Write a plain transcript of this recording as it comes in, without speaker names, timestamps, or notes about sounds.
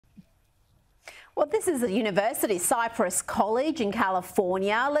Well, this is a university, Cypress College in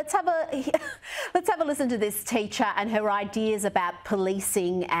California. Let's have a listen to this teacher and her ideas about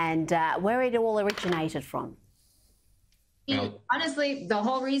policing and where it all originated from. Honestly, the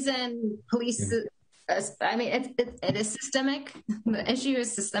whole reason police, I mean, it is systemic. The issue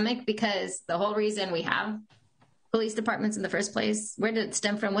is systemic because the whole reason we have police departments in the first place, where did it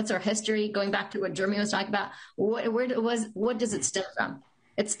stem from? What's our history? Going back to what Jeremy was talking about, what does it stem from?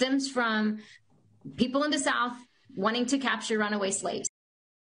 It stems from people in the South wanting to capture runaway slaves.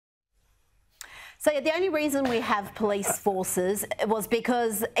 So the only reason we have police forces was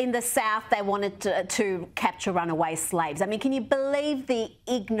because in the South they wanted to capture runaway slaves. I mean, can you believe the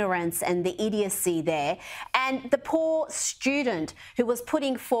ignorance and the idiocy there? And the poor student who was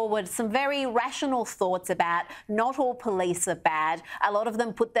putting forward some very rational thoughts about not all police are bad. A lot of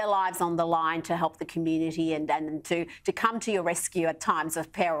them put their lives on the line to help the community and to come to your rescue at times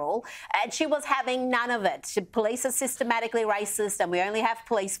of peril. And she was having none of it. Police are systematically racist and we only have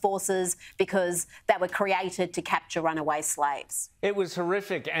police forces because that were created to capture runaway slaves. It was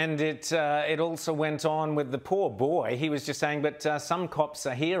horrific, and it also went on with the poor boy. He was just saying, but some cops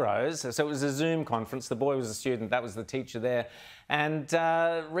are heroes. So it was a Zoom conference. The boy was a student. That was the teacher there. And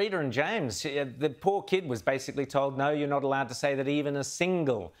Rita and James, the poor kid was basically told, no, you're not allowed to say that even a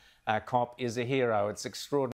single cop is a hero. It's extraordinary.